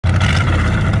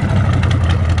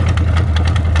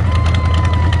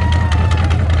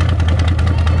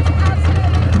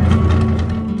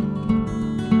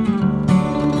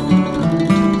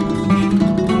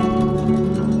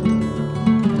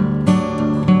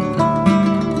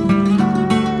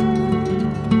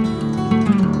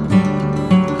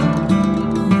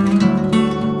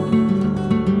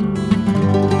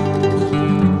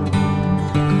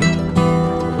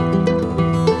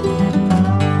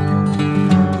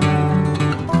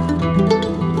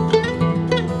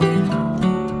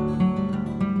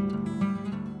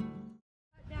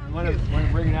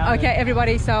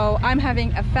everybody, so I'm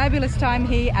having a fabulous time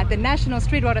here at the National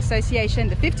Street Rod Association,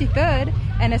 the 53rd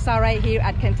NSRA here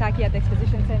at Kentucky at the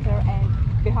Exposition Center,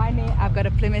 and behind me I've got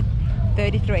a Plymouth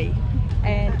 33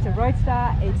 and it's a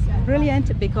Roadster. It's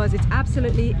brilliant because it's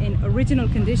absolutely in original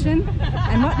condition,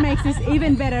 and what makes this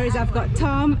even better is I've got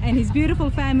Tom and his beautiful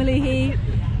family here.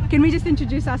 Can we just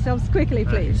introduce ourselves quickly,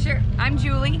 please? Sure. I'm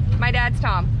Julie. My dad's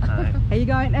Tom. Hi. How you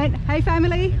going? And hey,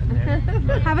 family.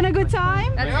 Having a good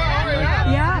time?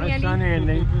 Yeah. My son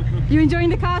Andy. You enjoying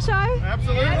the car show?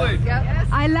 Absolutely. Yes.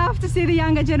 I love to see the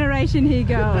younger generation here,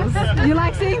 girls. You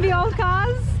like seeing the old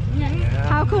cars? Yeah.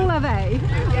 How cool are they?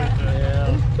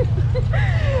 Yeah.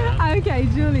 Okay,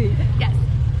 Julie. Yes.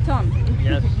 Tom.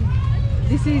 Yes.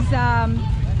 This is,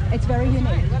 it's very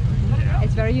unique.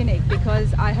 It's very unique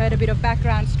because I heard a bit of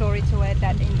background story to it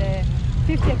that in the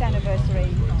 50th anniversary,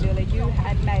 Julie, you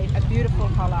had made a beautiful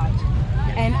collage.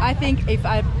 And I think if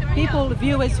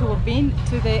viewers who have been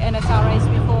to the NSRAs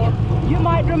before, you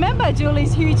might remember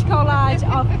Julie's huge collage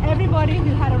of everybody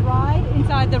who had a ride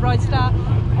inside the Roadster,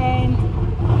 and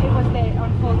it was there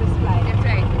on full display. That's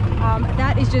right.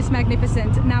 That is just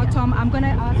magnificent. Now, Tom, I'm going to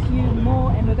ask you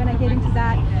more and we're going to get into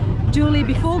that. Julie,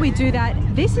 before we do that,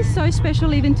 this is so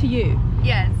special even to you.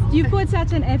 Yes. You put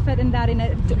such an effort in that.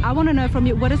 I want to know from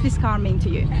you, what does this car mean to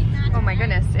you? Oh my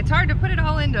goodness. It's hard to put it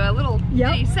all into a little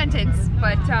bitty sentence,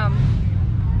 but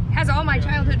has all my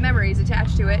childhood memories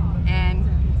attached to it, and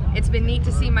it's been neat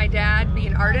to see my dad be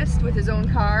an artist with his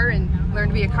own car and learn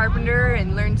to be a carpenter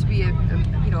and learn to be a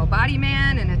body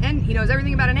man, and he knows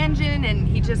everything about an engine,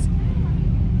 and it's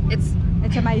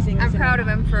amazing. I'm proud of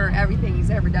him for everything he's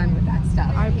ever done with that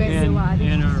stuff. I bet you are.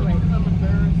 This is sweet.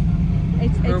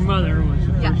 Her mother was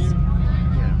the first.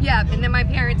 Yeah, and then my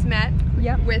parents met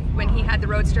with when he had the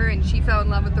Roadster, and she fell in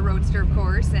love with the Roadster, of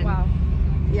course. And wow.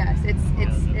 Yes, it's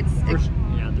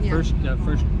the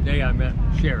first day I met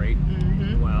Sherry.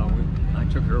 Well, I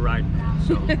took her riding,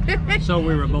 so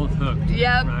we were both hooked.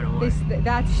 Yep. Right away.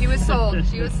 She was sold.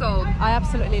 She was sold. I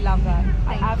absolutely love that.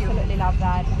 Thank I absolutely love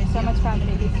that. There's so much family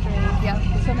history. Yep.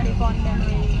 There's so many fond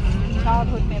memories,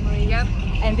 childhood memories. Yep.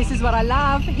 And this is what I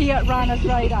love here at Rana's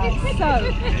Radar.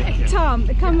 So, Tom,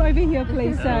 come over here,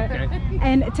 please, sir,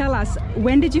 and tell us,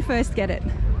 when did you first get it?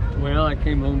 Well, I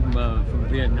came home from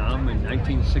Vietnam in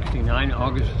 1969,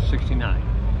 August of '69,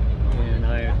 and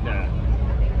I had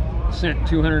sent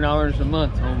 $200 a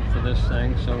month home for this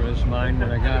thing, so it was mine when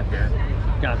I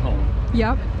got home.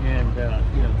 Yep. And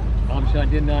obviously I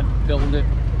did not build it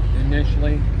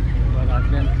initially, but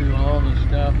I've been through all the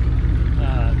stuff,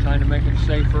 trying to make it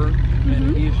safer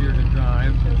and easier to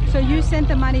drive. So you sent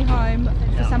the money home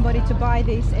for somebody to buy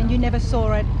this, and you never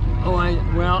saw it? Oh,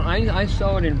 I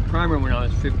saw it in primer when I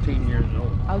was 15 years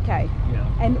old. Okay.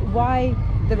 Yeah. And why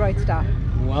the Roadster?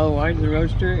 Well, why the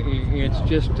Roadster? It's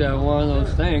just one of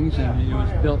those things, and it was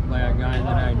built by a guy that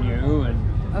I knew. And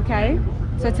okay.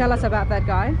 So tell us about that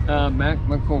guy. Mac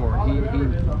McCord.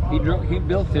 He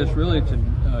built this really to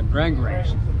drag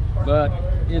race, but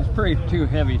it's pretty too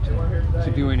heavy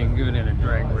to do any good in a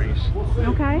drag race.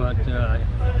 Okay. But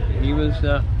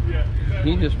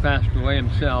he just passed away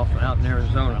himself out in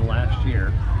Arizona last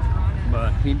year.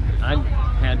 But I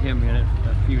had him in it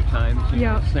a few times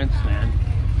since then,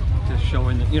 just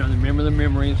showing that, remember the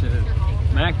memories.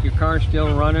 Mac, your car's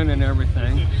still running and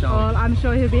everything. So well, I'm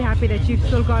sure he'll be happy that you've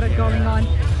still got it going on.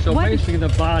 So basically the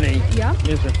body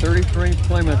is a 33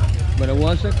 Plymouth, but it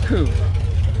was a coupe.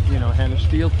 Had a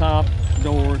steel top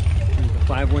door, it was a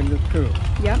 5-window coupe.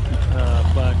 Yep.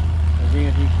 But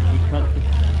again, he cut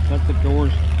the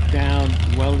doors down,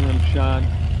 welded them shut,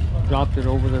 dropped it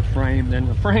over the frame. Then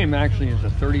the frame actually is a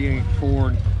 38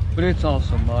 Ford, but it's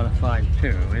also modified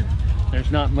too.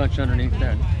 There's not much underneath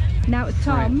that. Now,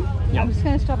 Tom, I'm just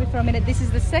going to stop you for a minute. This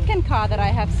is the second car that I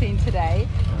have seen today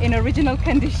in original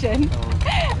condition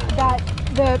that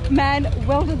the man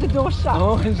welded the door shut.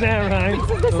 Oh, is that right?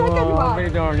 This is the second one. I'll be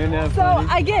darned, isn't that so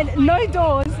funny? Again, no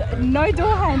doors, no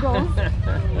door handles.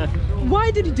 Why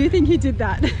do you think he did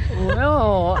that?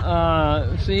 Well,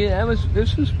 see,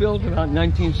 this was built about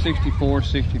 1964,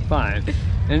 65.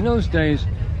 And in those days,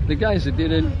 the guys that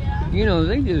did it,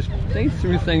 they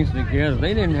threw things together.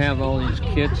 They didn't have all these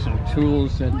kits and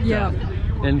tools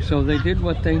and so they did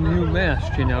what they knew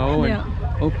best, and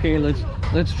okay, let's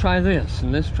try this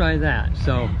and let's try that.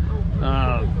 So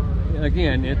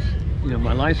again, it's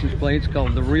my license plate's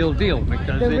called the Real Deal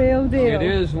because it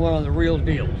is one of the real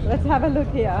deals. Let's have a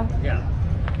look here. Yeah.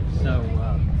 So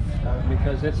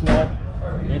because it's not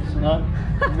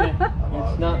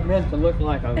meant to look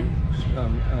like a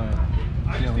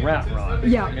rat rod.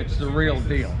 Yeah. It's the real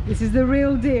deal. This is the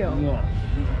real deal. Yeah.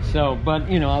 So, but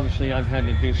obviously I've had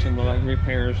to do some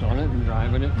repairs on it and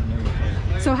driving it and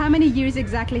everything. So how many years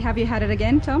exactly have you had it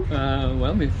again, Tom?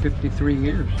 Well, maybe 53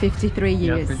 years. 53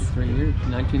 years. Yeah, 53 years.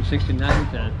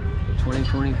 1969 to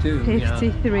 2022.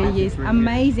 53 years.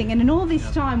 Amazing. And in all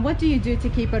this time, what do you do to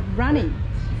keep it running?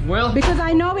 Well, because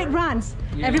I know it runs.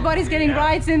 Yeah. Everybody's getting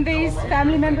rides in these.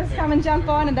 Family members come and jump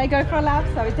on and they go for a lap,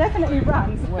 so it definitely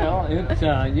runs. Well, it's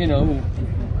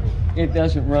it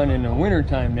doesn't run in the winter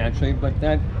time naturally, but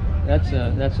that's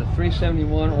a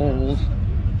 371 Olds,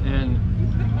 and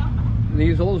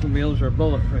these Oldsmobiles are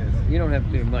bulletproof. You don't have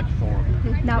to do much for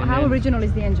them. Now, how original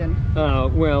is the engine?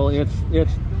 Well, it's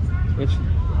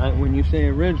when you say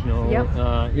original, yep.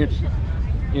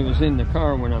 It was in the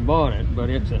car when I bought it, but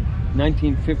it's a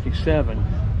 1957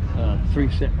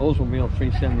 Oldsmobile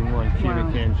 371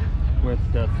 cubic inch with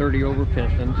 30 over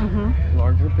pistons,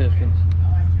 larger pistons,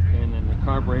 and then the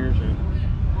carburetors are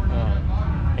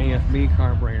AFB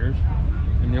carburetors,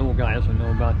 and the old guys will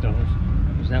know about those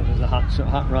because that was a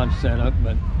hot rod setup.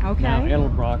 But now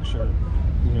Edelbrocks are,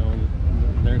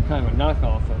 they're kind of a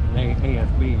knockoff of the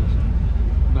AFBs.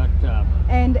 But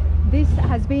and this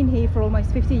has been here for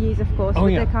almost 50 years, of course,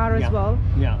 with the car as well.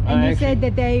 Yeah. And you said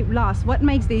that they last. What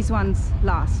makes these ones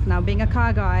last? Now, being a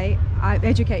car guy,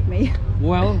 educate me.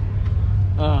 Well,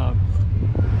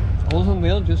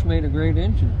 Oldsmobile just made a great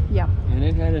engine. Yeah. And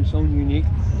it had its own unique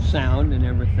sound and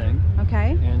everything.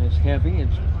 Okay. And it's heavy.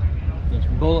 It's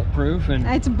bulletproof. And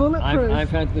it's bulletproof. I've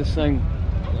had this thing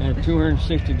at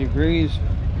 260 degrees,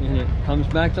 and it comes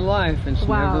back to life. It's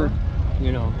never,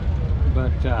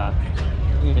 But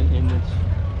and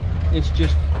it's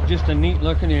just a neat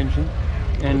looking engine,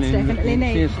 and it's definitely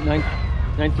neat.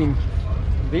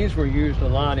 These were used a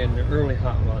lot in the early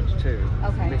hot rods too.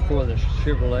 Okay. Before the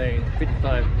Chevrolet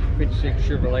 55, 56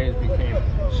 Chevrolets became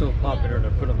so popular to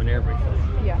put them in everything.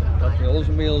 Yeah. But the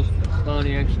Oldsmobiles,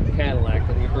 Pontiacs, and Cadillac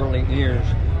in the early years,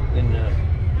 in the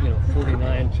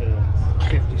 49 to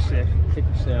 56,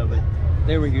 57,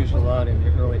 they were used a lot in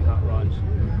the early hot rods.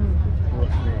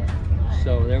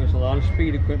 So there was a lot of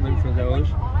speed equipment for those,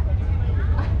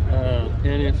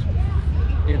 and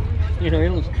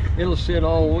it'll sit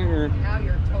all winter.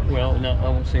 Well, no, I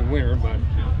won't say winter, but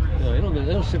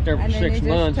it'll sit there for 6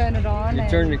 months. Turn it on. You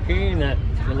turn the key, and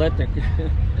you let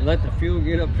the fuel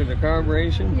get up to the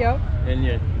carburation. Yep. And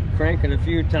you crank it a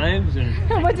few times, and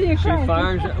what do you crank?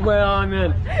 Fires. Well, I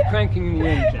meant cranking the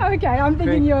engine. Okay, I'm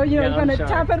thinking you're going to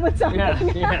tap it with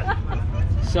something. Yeah.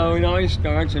 So it always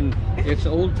starts, and it's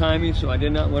old-timey, so I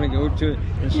did not want to go to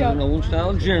this is an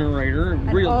old-style generator,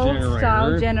 real generator.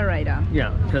 Old-style generator.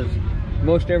 Yeah, because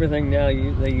most everything now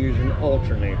they use an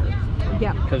alternator.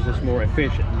 Yeah. Because it's more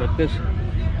efficient. But this,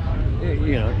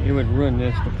 it would ruin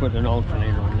this to put an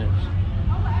alternator on this.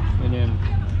 And then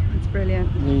it's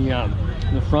brilliant.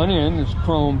 The front end is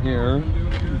chrome here.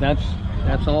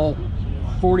 That's all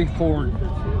 44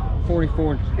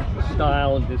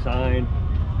 style design.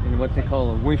 And what they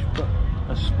call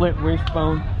a split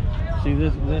wishbone. See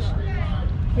this?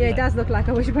 Yeah, it does look like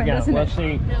a wishbone, doesn't it?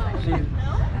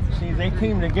 See, they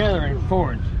came together in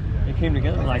Fords. They came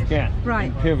together like that,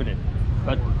 right? And pivoted.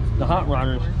 But the hot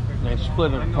rodders, they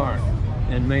split it apart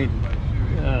and made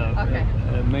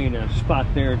a spot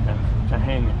there to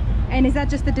hang it. And is that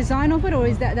just the design of it, or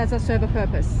is that's a serve a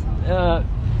purpose?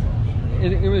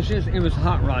 It was a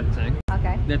hot rod thing.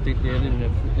 Okay. That they did in the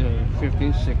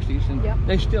 50s, 60s, and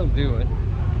they still do it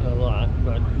a lot,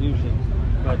 but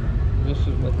that's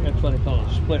what they call a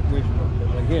split wishbone.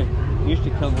 Because again, it used to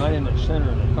come right in the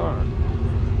center of the car,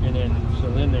 and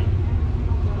then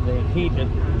they heat it,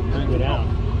 bring it out,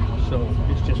 so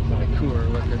it's just kind of cooler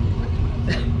looking,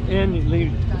 and it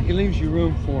leaves you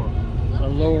room for a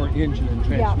lower engine and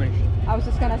transmission. Yeah. I was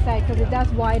just going to say, because it does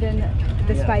widen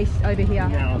the space over here.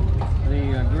 Now,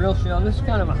 the grill shell, this is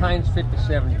kind of a Heinz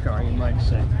 57 car, you might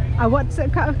say. What's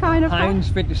it kind of Heinz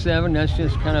 57, that's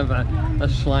just kind of a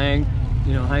slang.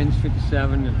 Heinz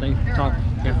 57, and they talk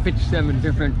 57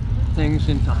 different things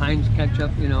into Heinz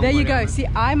ketchup, There you go. See,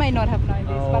 I may not have known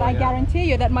this, but I guarantee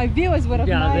you that my viewers would have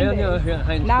known this.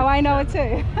 Heinz now 57. I know it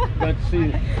too. But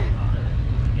see,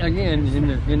 again, in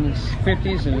the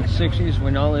 50s and the 60s,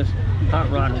 when all this hot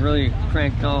rod really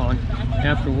cranked on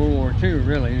after World War II,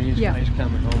 really, these guys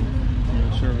coming home in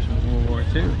the service of World War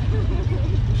II.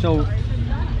 So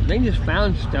they just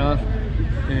found stuff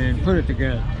and put it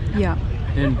together. Yeah.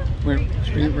 And went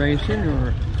street racing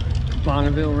or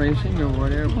Bonneville racing or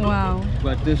whatever. Wow.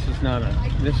 But this is not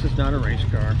a race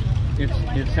car.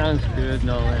 it sounds good and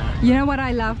all that. You know what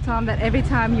I love, Tom? That every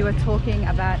time you are talking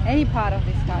about any part of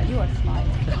this car, you are smiling.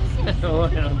 Well,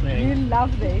 thanks. You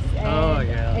love this. And oh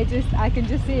yeah. It just, I can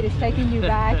just see it. It's taking you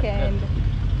back, and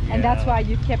that's why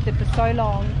you've kept it for so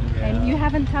long. Yeah. And you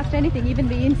haven't touched anything, even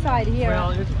the inside here.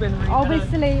 Well, it's been redone.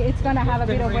 Obviously, it's going to have a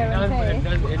bit of wear and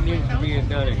tear. It needs to be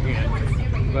done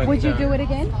again. But, would you do it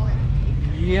again?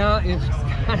 Yeah,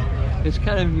 it's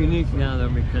kind of unique now though,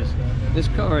 because this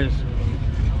car is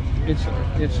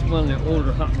it's one of the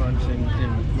older hot rods in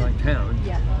my town.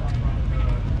 Yeah.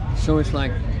 So it's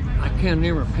like I can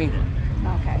never paint it.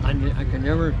 Okay. I can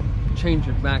never change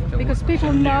it back to because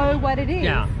people know what it is.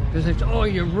 Yeah, because it's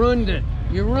you ruined it.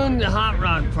 You ruined the hot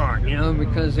rod part, you know,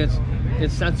 because that's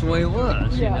the way it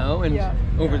was, you know. And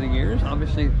over the years,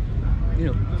 obviously, you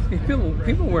know,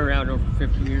 people wear out over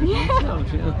 50 years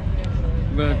themselves, you know.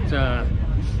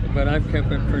 But I've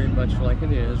kept it pretty much like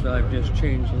it is. I've just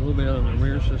changed a little bit on the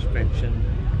rear suspension,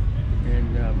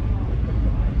 and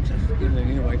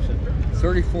anyway, it's a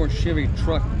 34 Chevy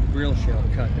truck grill shell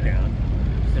cut down,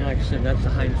 and like I said, that's a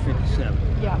Heinz 57.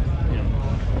 Yeah. You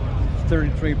know,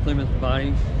 33 Plymouth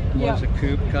body was a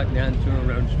coupe cut down to a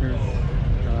Roadster.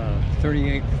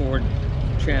 38 Ford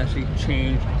chassis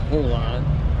changed a whole lot,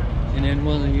 and then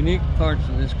one of the unique parts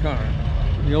of this car,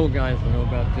 the old guys will know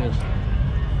about this.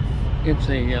 It's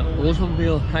a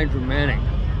Oldsmobile Hydromatic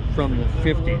from the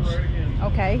 50s.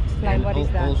 Okay, explain what is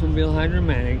that? Oldsmobile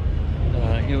Hydromatic.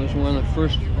 It was one of the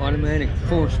first automatic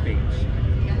 4-speeds.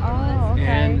 Oh, okay.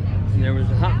 And there was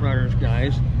the Hot Rodders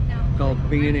guys called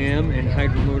B&M and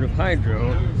Hydromotive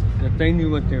Hydro, that they knew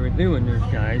what they were doing, those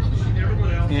guys.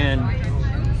 And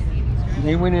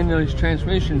they went in those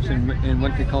transmissions and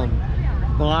what they call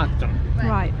blocked them.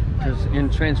 Right. Because in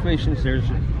transmissions there's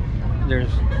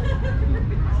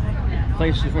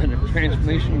places where the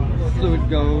transmission fluid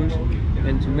goes,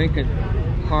 and to make it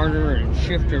harder and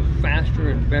shifter faster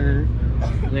and better,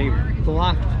 they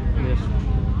blocked this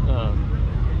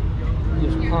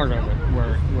part of it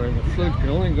where the fluid could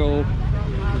only go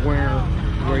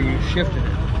where you shifted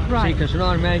it. Right. See, because an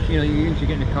automatic, you know, you usually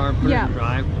get in the car and put it in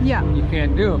drive. Yeah. You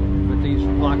can't do it with these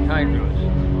blocked hydros.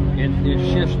 And it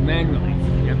shifts manually.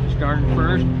 You have to start it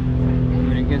first.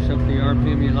 When it gets up to the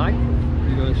RPM you like,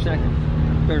 you go to second,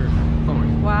 third, fourth.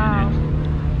 Wow.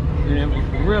 And it was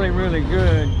really, really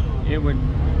good. It would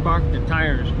spark the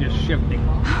tires just shifting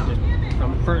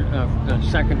from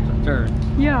second to third.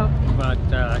 Yeah. But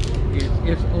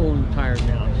it's old tire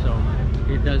now, so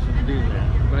it doesn't do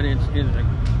that. But it's a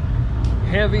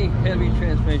heavy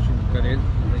transmission. But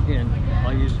again,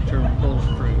 I'll use the term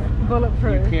bulletproof.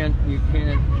 Bulletproof. You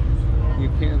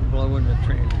can't blow in the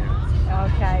train down.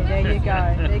 Okay, there you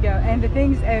go, there you go. And the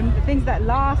things that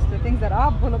last, the things that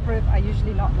are bulletproof are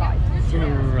usually not light.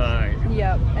 Right.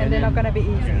 Yep, and they're not going to be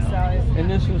easy. So.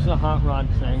 And this was a hot rod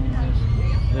thing,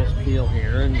 this deal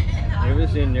here, and it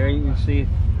was in there. You can see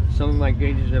some of my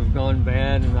gauges have gone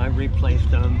bad, and I've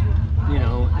replaced them. You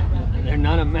know, they're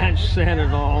not a match set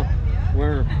at all.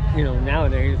 Where, you know,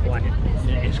 nowadays, like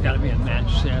it's got to be a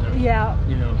match set of,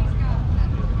 you know,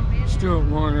 Stuart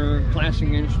Warner, Classic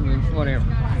Instruments, whatever.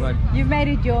 But you've made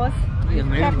it yours. You've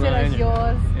kept it as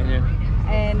yours.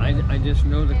 And I just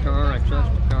know the car. I trust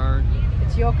the car.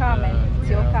 It's your car, man. It's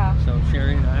your car. So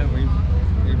Sherry and I,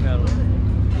 we've had a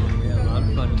lot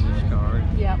of fun in this car.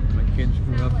 Yeah. My kids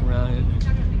grew up around it.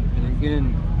 And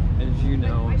again, as you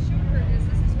know,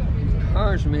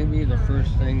 cars may be the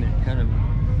first thing that kind of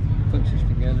puts us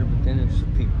together, but then it's the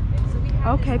people.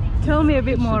 Okay, tell me a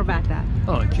bit more about that.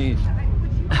 Oh, geez.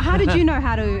 How did you know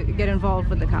how to get involved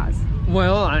with the cars?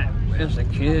 Well, as a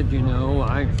kid, you know,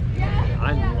 I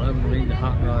loved reading the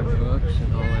hot rod books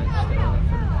and all that stuff.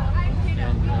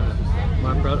 And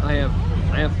my brother,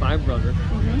 I have 5 brothers.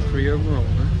 3 of them are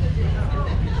older.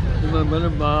 And my brother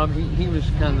Bob, he was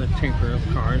kind of a tinker of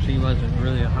cars. He wasn't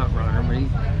really a hot rodder, but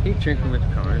he tinkered with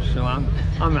cars. So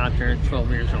I'm out there at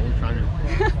 12 years old trying to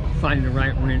find the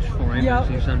right wrench for him as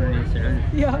he's underneath there.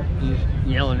 He's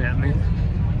yelling at me.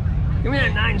 Give me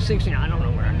that 9/16. I don't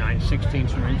know where a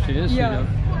 9/16 wrench is, you know.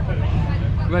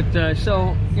 But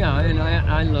so yeah, and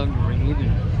I love to read,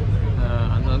 and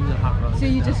I love the hot rod. So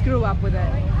you just grew up with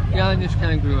it? Yeah, I just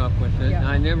kind of grew up with it.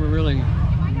 I never really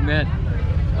met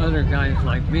other guys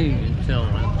like me until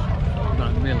I was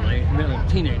about middle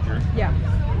teenager. Yeah.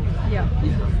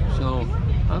 So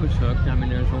I was hooked. I mean,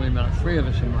 there was only about 3 of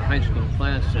us in my high school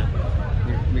class that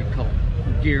we called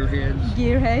gearheads.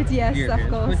 Gearheads, yes, gearheads. Of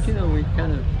course. But you know, we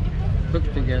kind of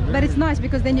hooked together. But it's nice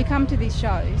because then you come to these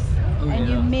shows and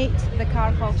you meet the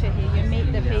car culture here. You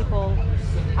meet the people,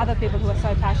 other people who are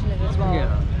so passionate as well.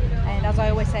 And as I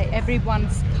always say,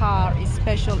 everyone's car is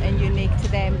special and unique to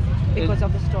them because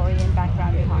of the story and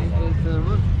background behind it. For the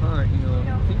most part, you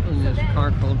know, people in this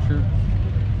car culture,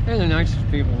 they're the nicest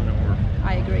people in the world.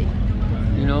 I agree.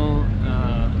 You know,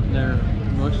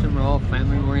 most of them are all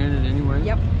family oriented anyway.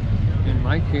 Yep. And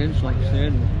my kids, like I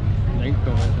said, they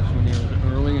go with us when they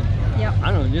were early. And Yep.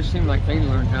 I don't know, it just seemed like they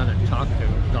learned how to talk to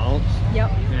adults. Yep.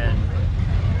 And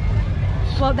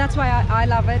well, that's why I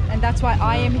love it, and that's why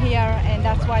I am here, and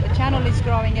that's why the channel is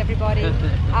growing, everybody.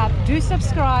 Do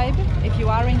subscribe if you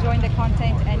are enjoying the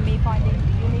content and me finding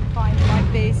unique finds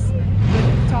like this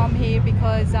with Tom here,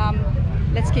 because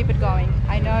let's keep it going.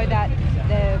 I know that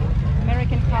the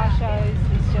American car shows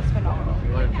is just phenomenal.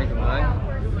 You want to take a ride?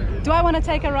 Do I want to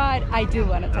take a ride? I do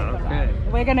want to take a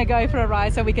ride. We're going to go for a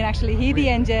ride so we can actually hear the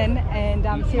engine and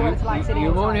see what it's like sitting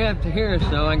inside. You won't have to hear us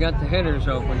though, I got the headers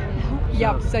open.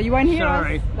 Yep, so you won't hear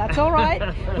Sorry. us. That's all right.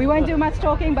 We won't do much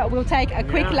talking, but we'll take a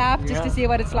quick lap just to see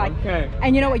what it's like. Okay.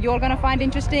 And you know what you're going to find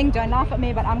interesting? Don't laugh at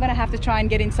me, but I'm going to have to try and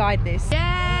get inside this.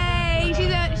 Yay!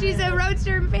 She's a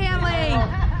Roadster family.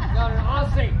 Got an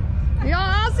Aussie. You're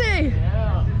Aussie.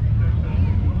 Yeah.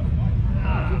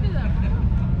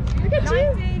 Look at you.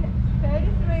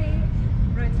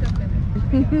 1933 Roadster Plymouth.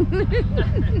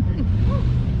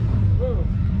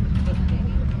 This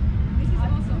is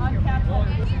awesome. Uncapped.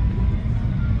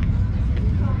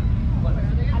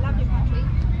 I love your country.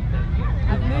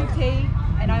 I've moved here,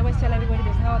 and I always tell everybody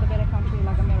there's no other better country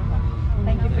like America.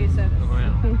 Thank you for your service.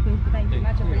 Well, Thank you,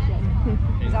 much appreciated.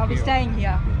 Because I'll be staying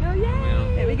here. Oh yeah.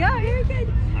 Well, There we go. Very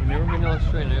good. I've never been to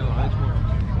Australia. I just want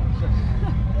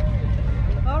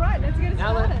All right, let's get it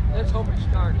Now started. let's hope it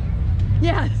starts.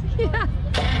 Yes. Yeah.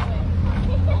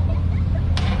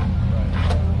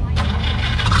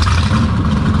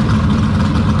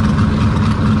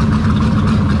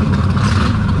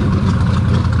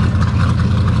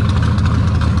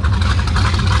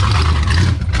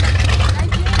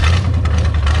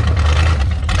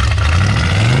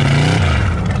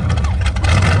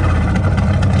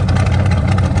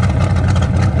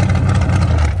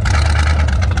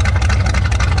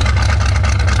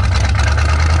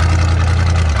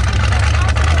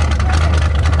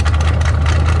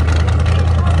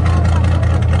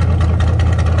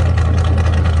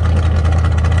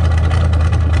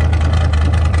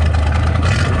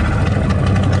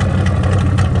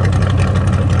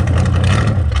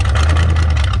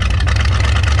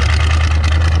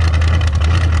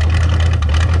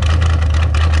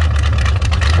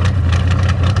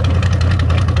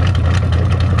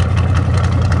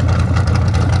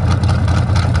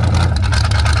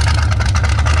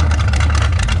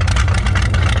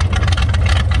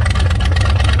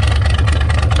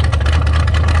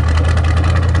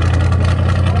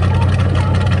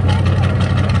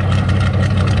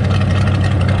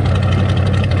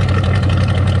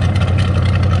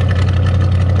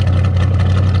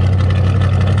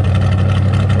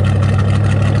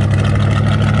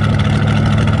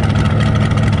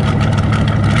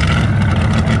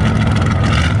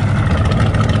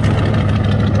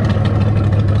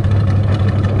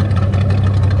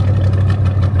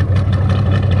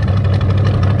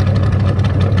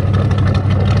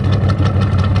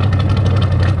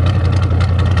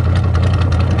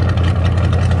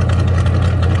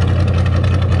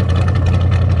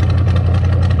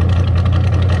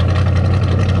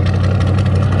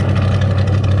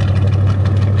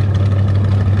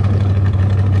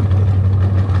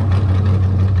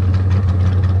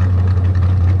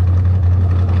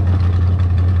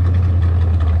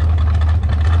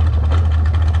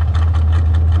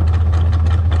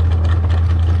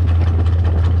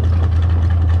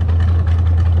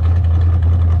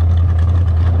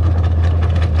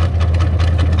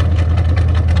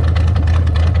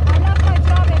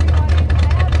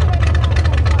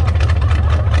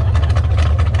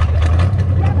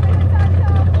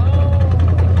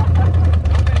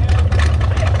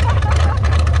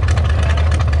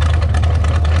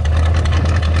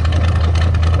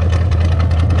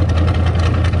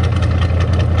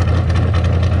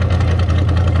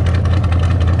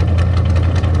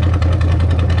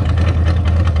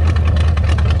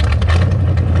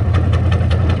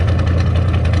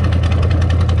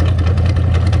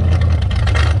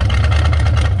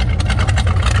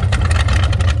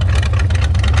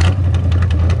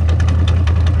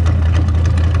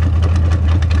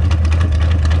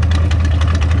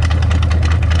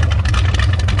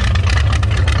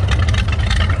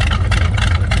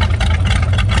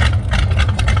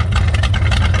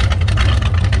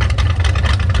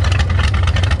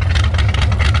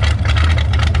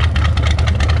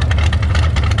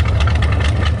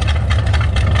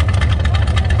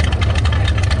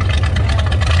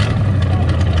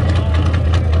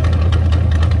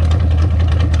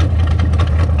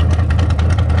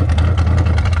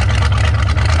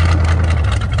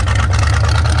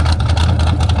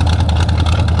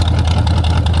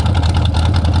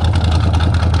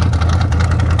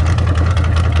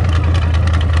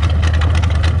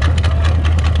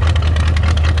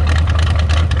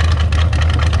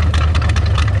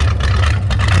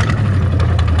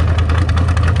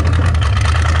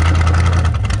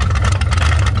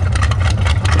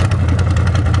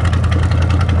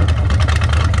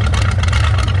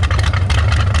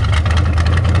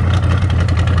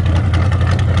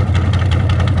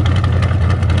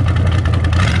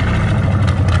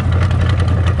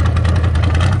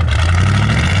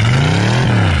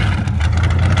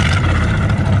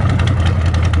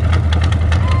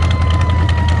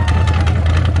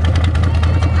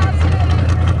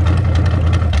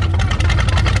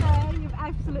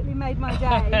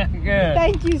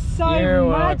 Thank you so You're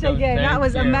much welcome. again. That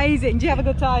was amazing. Did you have a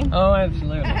good time? Oh,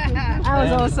 absolutely. That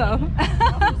was awesome.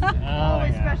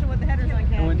 Always special with the headers on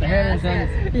camera. With the headers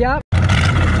on. Yep.